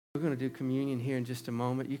We're going to do communion here in just a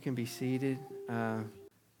moment. You can be seated.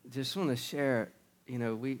 Just want to share,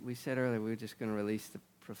 we said earlier we were just going to release the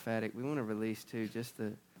prophetic. We want to release, too, just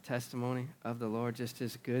the testimony of the Lord, just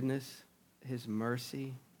His goodness, His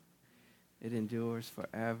mercy. It endures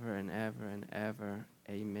forever and ever and ever.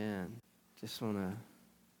 Amen. Just want to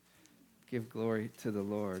give glory to the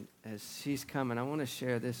Lord. As she's coming, I want to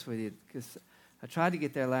share this with you because I tried to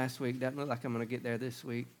get there last week. Doesn't look like I'm going to get there this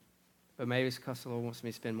week. But maybe it's because the Lord wants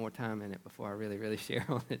me to spend more time in it before I really share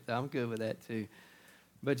on it. I'm good with that too.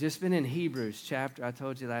 But just been in Hebrews chapter, I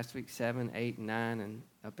told you last week, 7, 8, 9, and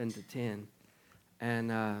up into 10.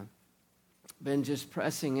 And been just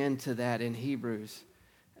pressing into that in Hebrews.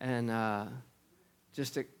 And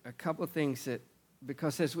just a couple of things that,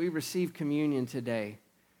 because as we receive communion today,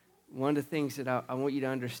 one of the things that I want you to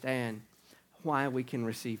understand why we can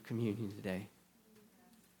receive communion today.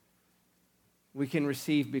 We can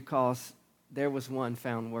receive because there was one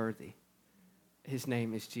found worthy. His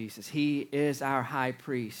name is Jesus. He is our high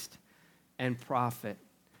priest and prophet.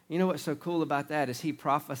 You know what's so cool about that is he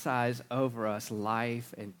prophesies over us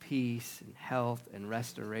life and peace and health and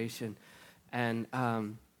restoration. And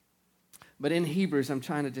but in Hebrews, I'm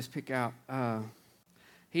trying to just pick out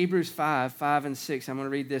Hebrews 5 and 6. I'm going to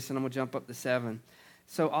read this and I'm going to jump up to 7.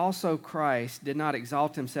 So also Christ did not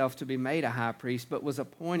exalt himself to be made a high priest, but was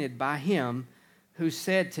appointed by him who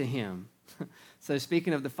said to him, so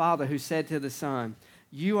speaking of the Father who said to the Son,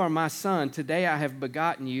 you are my Son, today I have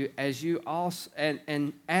begotten you, as you also,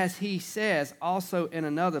 and as he says also in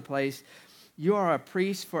another place, you are a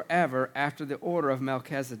priest forever after the order of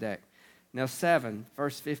Melchizedek. Now 7,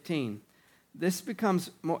 verse 15, this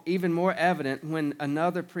becomes even more evident when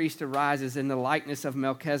another priest arises in the likeness of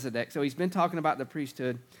Melchizedek. So he's been talking about the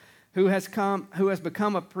priesthood, who has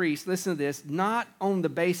become a priest, listen to this, not on the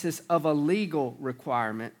basis of a legal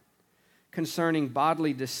requirement concerning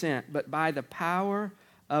bodily descent, but by the power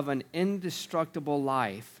of an indestructible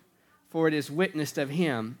life. For it is witnessed of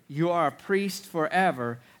him, you are a priest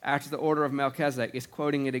forever after the order of Melchizedek. He's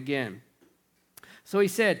quoting it again. So he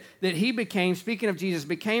said that he became, speaking of Jesus,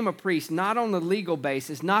 became a priest not on the legal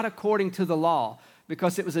basis, not according to the law,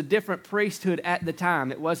 because it was a different priesthood at the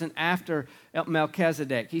time. It wasn't after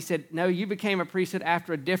Melchizedek. He said, no, you became a priesthood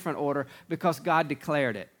after a different order because God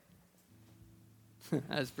declared it.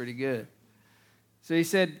 That's pretty good. So he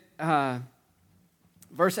said,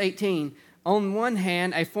 verse 18, on one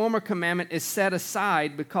hand, a former commandment is set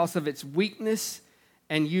aside because of its weakness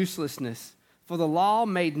and uselessness. For the law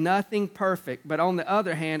made nothing perfect, but on the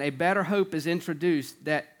other hand, a better hope is introduced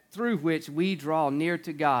that through which we draw near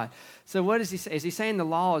to God. So what does he say? Is he saying the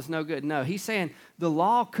law is no good? No, he's saying the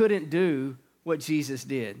law couldn't do what Jesus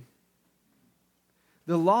did.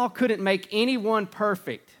 The law couldn't make anyone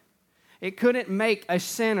perfect. It couldn't make a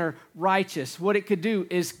sinner righteous. What it could do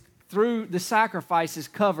is, through the sacrifices,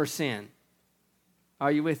 cover sin.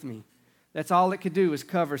 Are you with me? That's all it could do is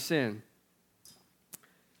cover sin.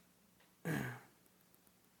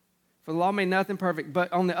 For the law made nothing perfect,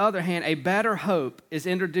 but on the other hand, a better hope is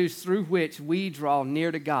introduced through which we draw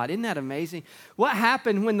near to God. Isn't that amazing? What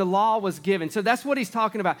happened when the law was given? So that's what he's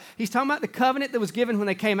talking about. He's talking about the covenant that was given when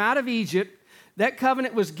they came out of Egypt. That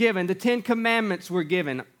covenant was given. The 10 Commandments were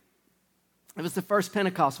given. It was the first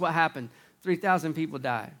Pentecost. What happened? 3,000 people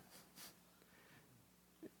died.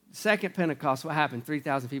 Second Pentecost, what happened?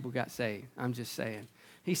 3,000 people got saved. I'm just saying.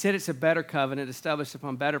 He said it's a better covenant established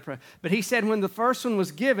upon better. But he said when the first one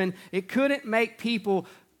was given, it couldn't make people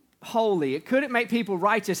holy. It couldn't make people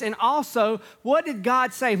righteous. And also, what did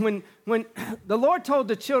God say? When the Lord told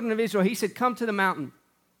the children of Israel, he said, come to the mountain.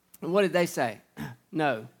 And what did they say?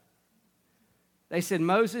 No. They said,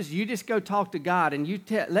 Moses, you just go talk to God and you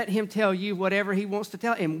let him tell you whatever he wants to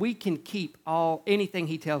tell, and we can keep anything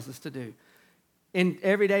he tells us to do. In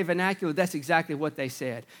everyday vernacular, that's exactly what they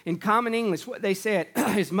said. In common English, what they said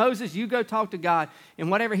is, Moses, you go talk to God,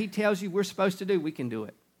 and whatever he tells you we're supposed to do, we can do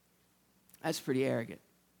it. That's pretty arrogant.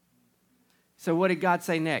 So what did God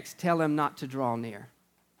say next? Tell him not to draw near.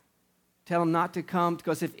 Tell him not to come,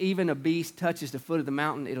 because if even a beast touches the foot of the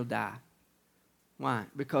mountain, it'll die. Why?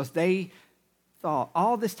 Because they thought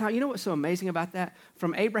all this time, you know what's so amazing about that?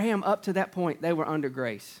 From Abraham up to that point, they were under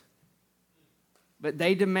grace. But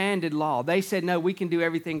they demanded law. They said, no, we can do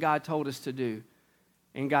everything God told us to do.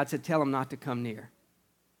 And God said, tell them not to come near.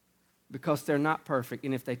 Because they're not perfect,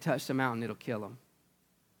 and if they touch the mountain, it'll kill them.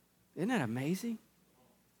 Isn't that amazing?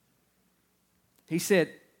 He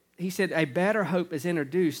said, a better hope is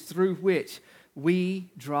introduced through which we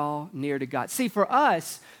draw near to God. See, for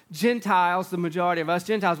us, Gentiles, the majority of us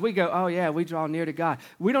Gentiles, we go, oh yeah, we draw near to God.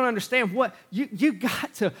 We don't understand what, you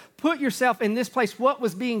got to put yourself in this place, what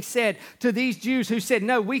was being said to these Jews who said,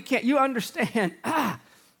 no, we can't. You understand,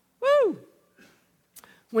 woo.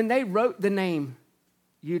 When they wrote the name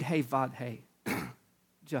Yud-Heh-Vav-Heh,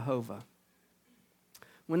 Jehovah,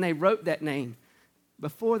 when they wrote that name,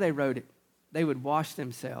 before they wrote it, they would wash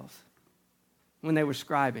themselves. When they were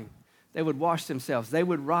scribing, they would wash themselves. They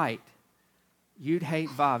would write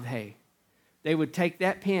Yud-Heh-Vav-Heh. They would take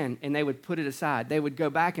that pen and they would put it aside. They would go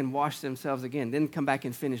back and wash themselves again, then come back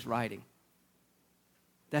and finish writing.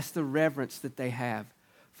 That's the reverence that they have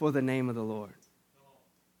for the name of the Lord.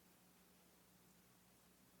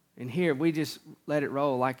 And here we just let it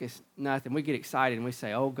roll like it's nothing. We get excited and we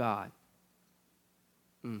say, oh God.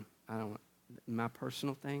 I don't want my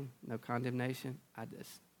personal thing, no condemnation. I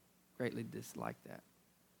just greatly dislike that.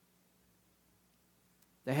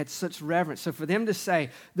 They had such reverence. So for them to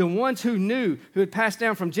say, the ones who knew, who had passed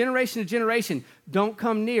down from generation to generation, don't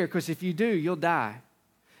come near, because if you do, you'll die.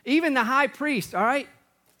 Even the high priest, all right?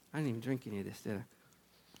 I didn't even drink any of this, did I?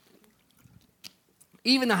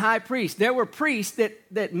 Even the high priest. There were priests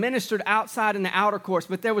that ministered outside in the outer courts,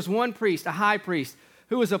 but there was one priest, a high priest,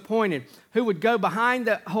 who was appointed, who would go behind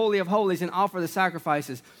the Holy of Holies and offer the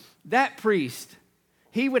sacrifices. That priest,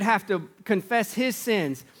 he would have to confess his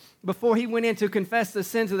sins before he went in to confess the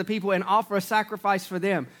sins of the people and offer a sacrifice for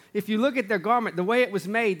them. If you look at their garment, the way it was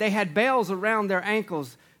made, they had bells around their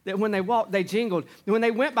ankles that when they walked, they jingled. And when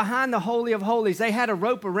they went behind the Holy of Holies, they had a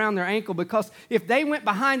rope around their ankle, because if they went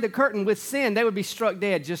behind the curtain with sin, they would be struck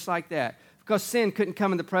dead just like that, because sin couldn't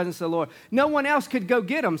come in the presence of the Lord. No one else could go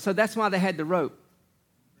get them, so that's why they had the rope.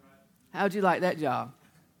 How'd you like that job?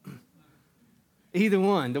 Either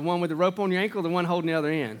one, the one with the rope on your ankle, the one holding the other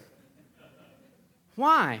end.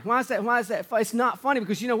 Why? Why is that? It's not funny,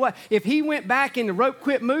 because you know what? If he went back and the rope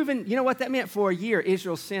quit moving, you know what that meant? For a year,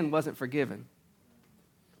 Israel's sin wasn't forgiven.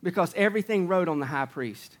 Because everything rode on the high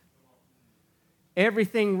priest.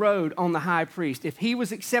 Everything rode on the high priest. If he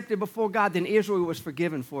was accepted before God, then Israel was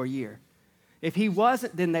forgiven for a year. If he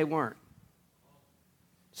wasn't, then they weren't.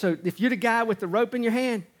 So if you're the guy with the rope in your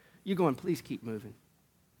hand, you're going, please keep moving.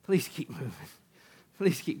 Please keep moving.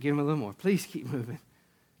 Please keep giving a little more. Please keep moving.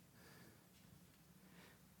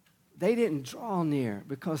 They didn't draw near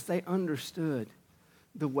because they understood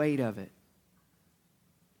the weight of it.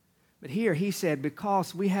 But here he said,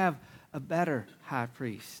 because we have a better high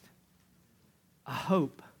priest, a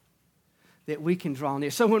hope that we can draw near.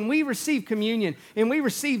 So when we receive communion and we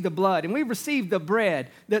receive the blood and we receive the bread,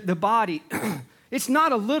 the body, it's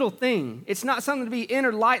not a little thing. It's not something to be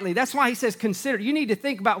entered lightly. That's why he says consider. You need to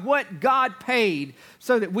think about what God paid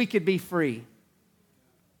so that we could be free.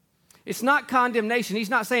 It's not condemnation. He's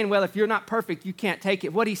not saying, well, if you're not perfect, you can't take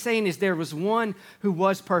it. What he's saying is there was one who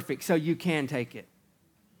was perfect, so you can take it.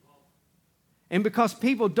 And because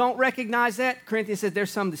people don't recognize that, Corinthians says there's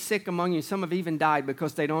some sick among you. Some have even died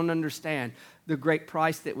because they don't understand the great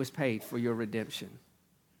price that was paid for your redemption.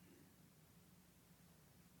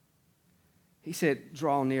 He said,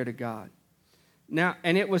 draw near to God. Now,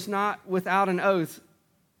 and it was not without an oath.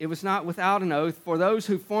 It was not without an oath, for those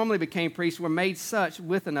who formerly became priests were made such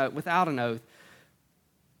without an oath.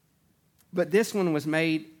 But this one was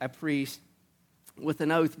made a priest with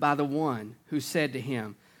an oath by the one who said to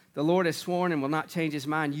him, the Lord has sworn and will not change his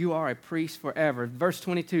mind. You are a priest forever. Verse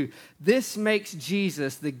 22, this makes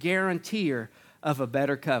Jesus the guarantor of a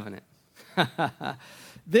better covenant.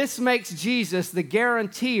 This makes Jesus the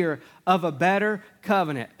guarantor of a better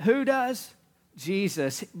covenant. Who does?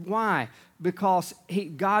 Jesus. Why? Because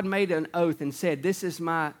God made an oath and said, this is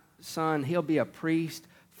my son. He'll be a priest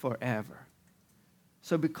forever.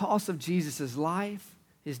 So because of Jesus' life,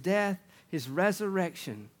 his death, his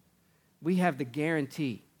resurrection, we have the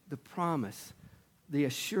guarantee, the promise, the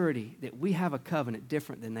assurity that we have a covenant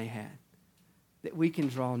different than they had, that we can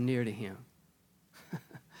draw near to him.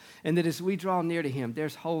 And that as we draw near to him,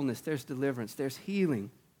 there's wholeness, there's deliverance, there's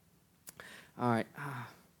healing. All right.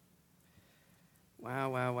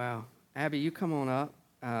 Wow. Abby, you come on up,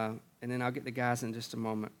 and then I'll get the guys in just a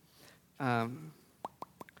moment.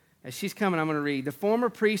 As she's coming, I'm going to read. The former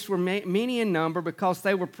priests were many in number because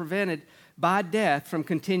they were prevented by death from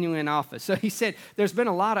continuing in office. So he said there's been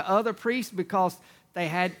a lot of other priests because they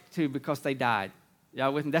had to, because they died.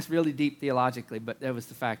 Y'all with me? That's really deep theologically, but that was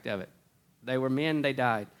the fact of it. They were men, they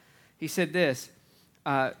died. He said this,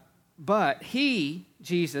 but he,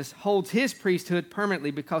 Jesus, holds his priesthood permanently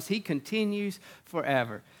because he continues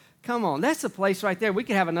forever. Come on, that's a place right there. We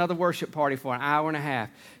could have another worship party for an hour and a half.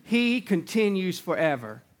 He continues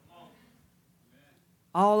forever.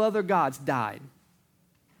 All other gods died.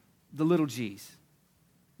 The little g's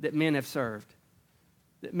that men have served,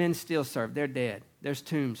 that men still serve. They're dead. There's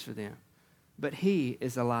tombs for them. But he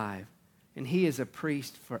is alive, and he is a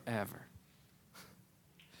priest forever.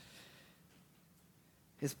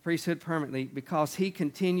 His priesthood permanently, because he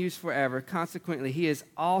continues forever. Consequently, he is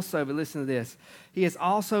also, but listen to this, he is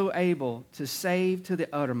also able to save to the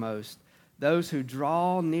uttermost those who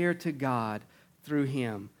draw near to God through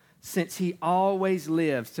him, since he always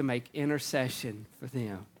lives to make intercession for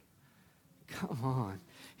them. Come on.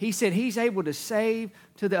 He said he's able to save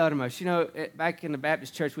to the uttermost. You know, back in the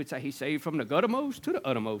Baptist church, we'd say he saved from the guttermost to the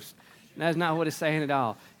uttermost. And that's not what it's saying at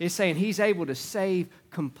all. It's saying he's able to save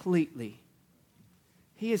completely.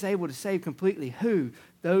 He is able to save completely. Who?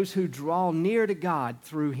 Those who draw near to God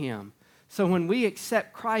through him. So when we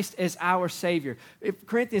accept Christ as our Savior,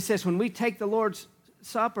 Corinthians says when we take the Lord's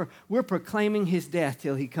Supper, we're proclaiming his death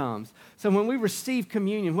till he comes. So when we receive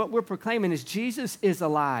communion, what we're proclaiming is Jesus is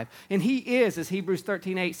alive. And he is, as Hebrews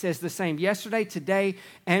 13:8 says, the same yesterday, today,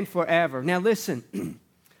 and forever. Now listen,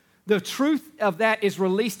 the truth of that is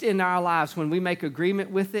released in our lives when we make agreement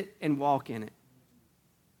with it and walk in it.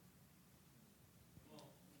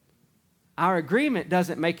 Our agreement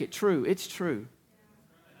doesn't make it true. It's true.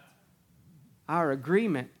 Our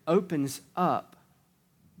agreement opens up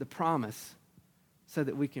the promise so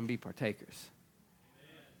that we can be partakers.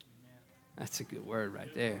 That's a good word right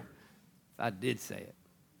there, if I did say it.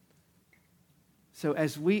 So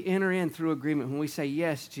as we enter in through agreement, when we say,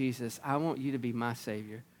 yes, Jesus, I want you to be my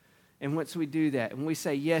Savior. And once we do that, when we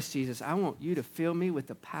say, yes, Jesus, I want you to fill me with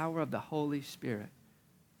the power of the Holy Spirit.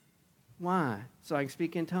 Why? So I can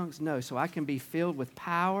speak in tongues? No, so I can be filled with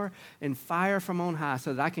power and fire from on high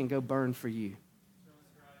so that I can go burn for you.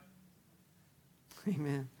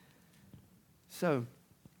 Amen. So,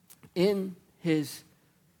 in his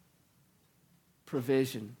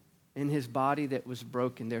provision, in his body that was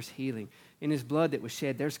broken, there's healing. In his blood that was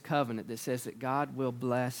shed, there's covenant that says that God will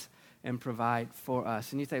bless and provide for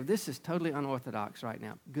us. And you think, this is totally unorthodox right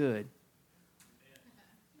now. Good.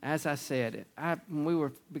 As I said, when we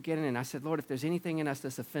were beginning, and I said, Lord, if there's anything in us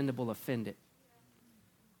that's offendable, offend it.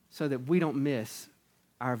 So that we don't miss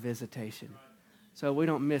our visitation. So we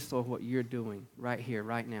don't miss, Lord, what you're doing right here,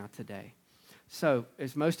 right now, today. So,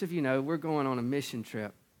 as most of you know, we're going on a mission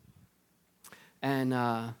trip. And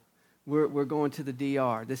we're going to the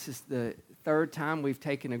DR. This is the third time we've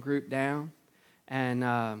taken a group down. And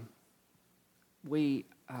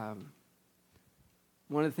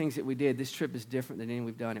one of the things that we did, this trip is different than any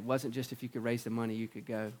we've done. It wasn't just if you could raise the money, you could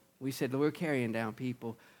go. We said, we're carrying down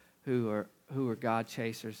people who are God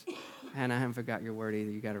chasers. And I haven't forgot your word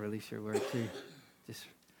either. You got to release your word too.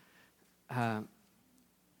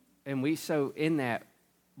 So in that,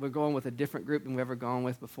 we're going with a different group than we've ever gone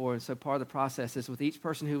with before. And so part of the process is with each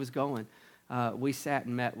person who was going, we sat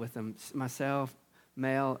and met with them. Myself,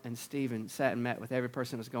 Mel, and Stephen sat and met with every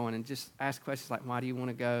person who was going and just asked questions like, why do you want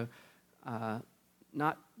to go?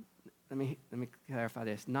 Let me clarify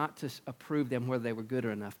this. Not to approve them whether they were good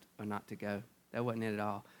or enough or not to go. That wasn't it at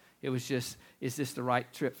all. It was just, is this the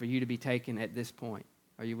right trip for you to be taking at this point?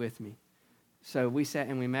 Are you with me? So we sat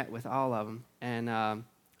and we met with all of them. And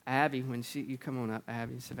Abby, you come on up,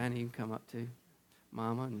 Abby. Savannah, you can come up too.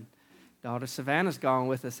 Mama and daughter. Savannah's gone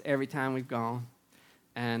with us every time we've gone.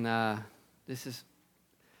 And this is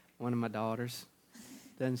one of my daughters.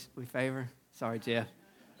 Doesn't we favor? Sorry, Jeff.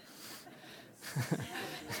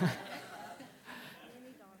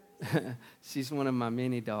 She's one of my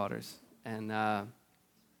many daughters. And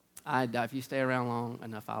if you stay around long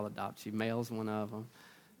enough, I'll adopt you. Mel's one of them.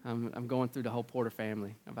 I'm going through the whole Porter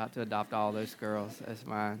family. I'm about to adopt all those girls as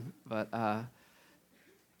mine. But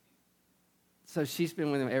so she's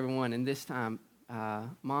been with them, everyone. And this time,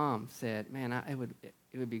 Mom said, "Man, it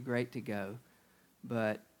would be great to go,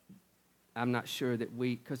 but I'm not sure that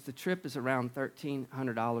because the trip is around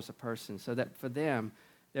 $1,300 a person. So that for them,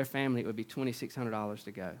 their family, it would be $2,600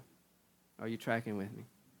 to go. Are you tracking with me?"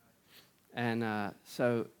 And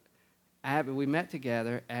so Abby, we met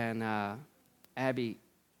together, and Abby,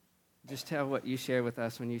 just tell what you shared with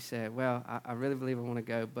us when you said, well, I really believe I want to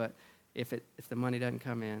go, but if the money doesn't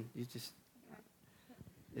come in,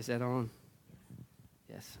 is that on?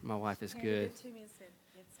 Yes, my wife is good.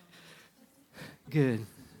 Good.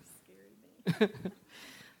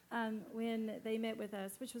 When they met with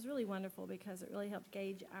us, which was really wonderful because it really helped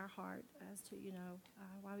gauge our heart as to,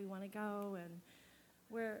 why we want to go and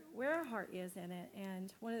where our heart is in it.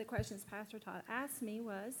 And one of the questions Pastor Todd asked me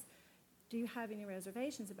was, do you have any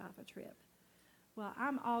reservations about the trip? Well,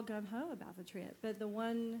 I'm all gung-ho about the trip, but the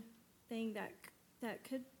one thing that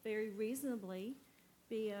could very reasonably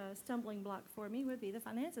be a stumbling block for me would be the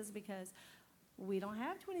finances, because we don't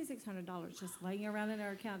have $2,600 just laying around in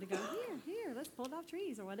our account to go, here, let's pull it off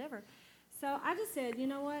trees or whatever. So I just said, you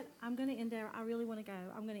know what, I'm going to endeavor, I really want to go.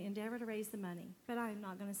 I'm going to endeavor to raise the money, but I'm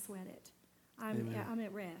not going to sweat it. I'm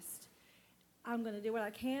at rest. I'm going to do what I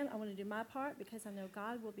can. I want to do my part because I know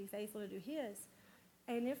God will be faithful to do his.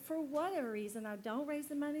 And if for whatever reason I don't raise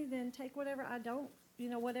the money, then take whatever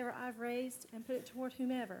whatever I've raised and put it toward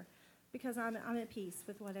whomever, because I'm at peace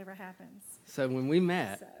with whatever happens. So when we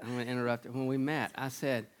met, I'm going to interrupt it. When we met, I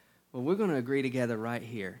said, well, we're going to agree together right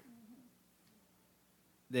here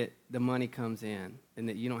that the money comes in and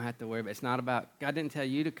that you don't have to worry about it. It's not about, God didn't tell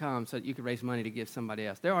you to come so that you could raise money to give somebody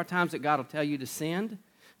else. There are times that God will tell you to send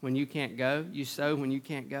when you can't go. You sow when you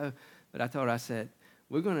can't go. But I said,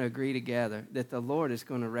 we're going to agree together that the Lord is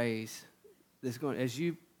going to raise, as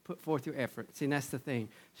you put forth your effort. See, and that's the thing.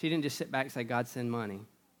 She didn't just sit back and say, God, send money.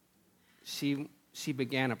 She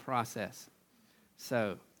began a process.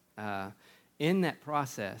 So in that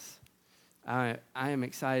process, I am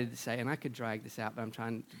excited to say, and I could drag this out, but I'm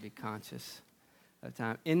trying to be conscious of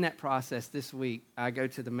time. In that process this week, I go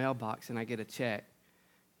to the mailbox and I get a check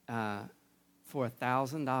for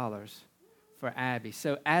 $1,000 for Abby.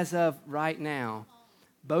 So as of right now,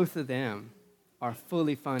 both of them are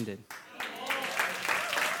fully funded.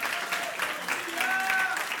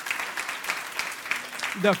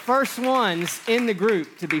 The first ones in the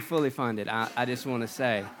group to be fully funded, I just want to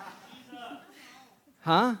say.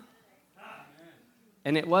 Huh?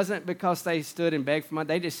 And it wasn't because they stood and begged for money.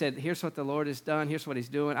 They just said, here's what the Lord has done. Here's what he's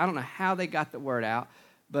doing. I don't know how they got the word out,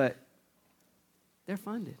 but they're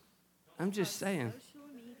funded. I'm just saying.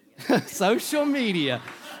 Social media.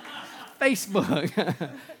 Facebook.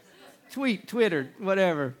 Twitter,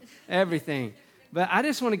 whatever, everything. But I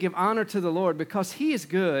just want to give honor to the Lord because he is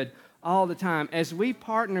good all the time. As we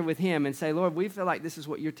partner with him and say, Lord, we feel like this is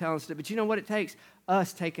what you're telling us to do. But you know what it takes?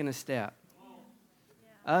 Us taking a step.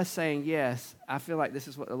 Us saying, yes, I feel like this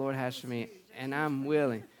is what the Lord has for me, and I'm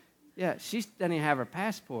willing. Yeah, she doesn't even have her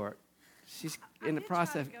passport. She's in the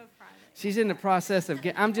process. She's in the process of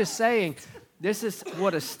getting. I'm just saying, this is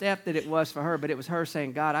what a step that it was for her, but it was her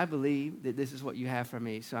saying, God, I believe that this is what you have for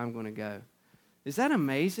me, so I'm going to go. Is that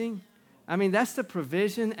amazing? I mean, that's the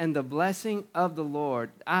provision and the blessing of the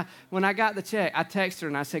Lord. When I got the check, I texted her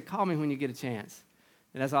and I said, call me when you get a chance.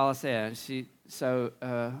 And that's all I said.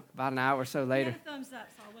 About an hour or so later. You had a thumbs up,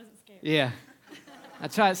 so I wasn't scared. Yeah. I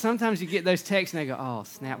try. Sometimes you get those texts and they go, oh,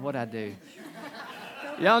 snap, what'd I do?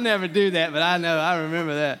 Y'all never do that, but I know. I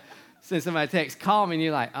remember that. Since somebody texts, call me, and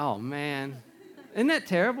you're like, oh, man. Isn't that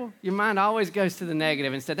terrible? Your mind always goes to the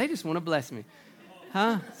negative and said, they just want to bless me.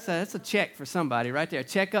 Huh? So that's a check for somebody right there.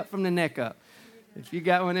 Check up from the neck up. If you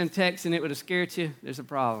got one of them texts and it would have scared you, there's a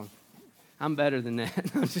problem. I'm better than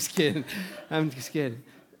that. I'm just kidding.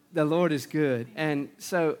 The Lord is good. And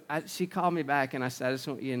so she called me back, and I said, I just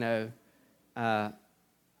want you to know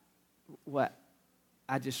what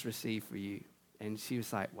I just received for you. And she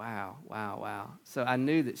was like, wow, wow, wow. So I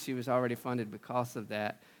knew that she was already funded because of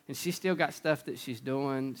that. And she's still got stuff that she's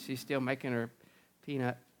doing. She's still making her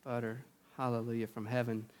peanut butter, hallelujah, from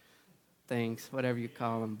heaven things, whatever you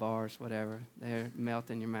call them, bars, whatever. They melt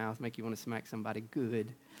in your mouth, make you want to smack somebody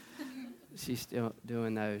good. She's still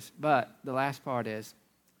doing those. But the last part is,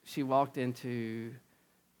 she walked into,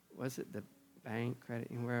 was it the bank, credit,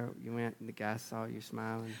 where you went and the guy saw you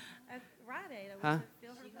smiling? At Rite Aid, I huh? went to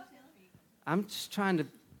fill her hotel. I'm just trying to.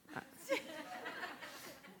 He's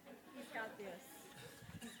got this.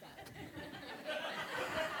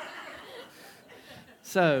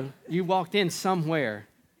 So you walked in somewhere.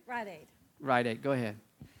 Rite Aid. Rite Aid. Go ahead.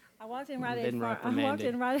 I walked in Rite Aid. Been reprimanded. I walked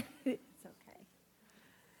in Rite Aid. It's okay.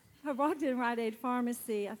 I walked in Rite Aid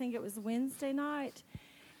Pharmacy. I think it was Wednesday night,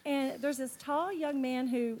 and there's this tall young man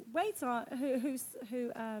who waits on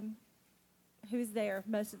who's there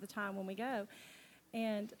most of the time when we go,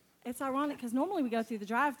 and it's ironic because normally we go through the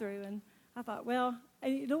drive-through, and I thought, well,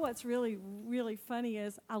 and you know what's really, really funny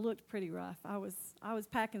is I looked pretty rough. I was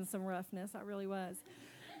packing some roughness. I really was.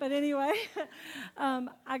 But anyway,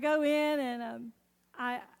 I go in, and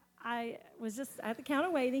I was just at the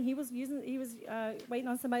counter waiting. He was waiting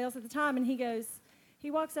on somebody else at the time, and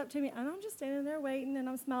he walks up to me, and I'm just standing there waiting, and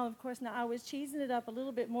I'm smiling. Of course, now I was cheesing it up a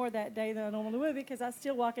little bit more that day than I normally would because I was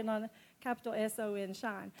still walking on a capital S-O-N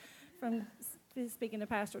shine from speaking to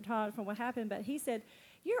Pastor Todd from what happened. But he said,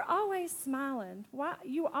 you're always smiling. Why?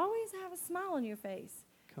 You always have a smile on your face.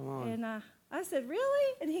 Come on. And I said,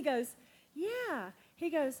 really? And he goes, yeah. He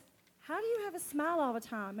goes, how do you have a smile all the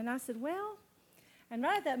time? And I said, well, and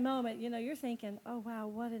right at that moment, you're thinking, oh, wow,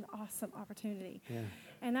 what an awesome opportunity. Yeah.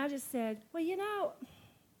 And I just said, well,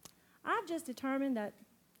 I've just determined that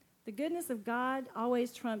The goodness of God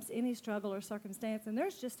always trumps any struggle or circumstance, and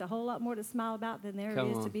there's just a whole lot more to smile about than there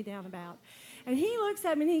is to be down about. And he looks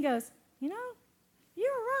at me and he goes, you know,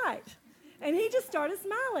 you're right. And he just started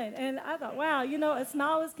smiling. And I thought, wow, you know, a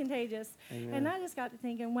smile is contagious. Amen. And I just got to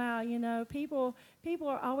thinking, wow, you know, people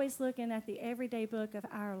are always looking at the everyday book of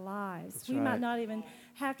our lives. That's we right. might not even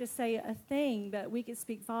have to say a thing, but we could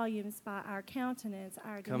speak volumes by our countenance,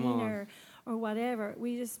 our demeanor, or whatever.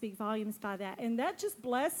 We just speak volumes by that. And that just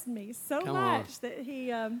blessed me so much that he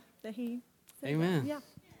said Amen. that. Yeah.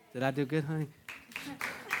 Did I do good, honey?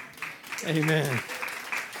 Amen.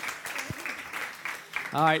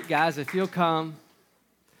 All right, guys, if you'll come,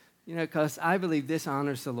 you know, because I believe this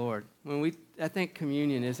honors the Lord. I think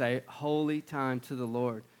communion is a holy time to the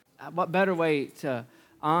Lord. What better way to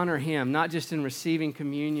honor him, not just in receiving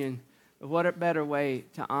communion, but what a better way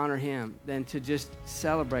to honor him than to just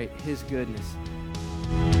celebrate his goodness.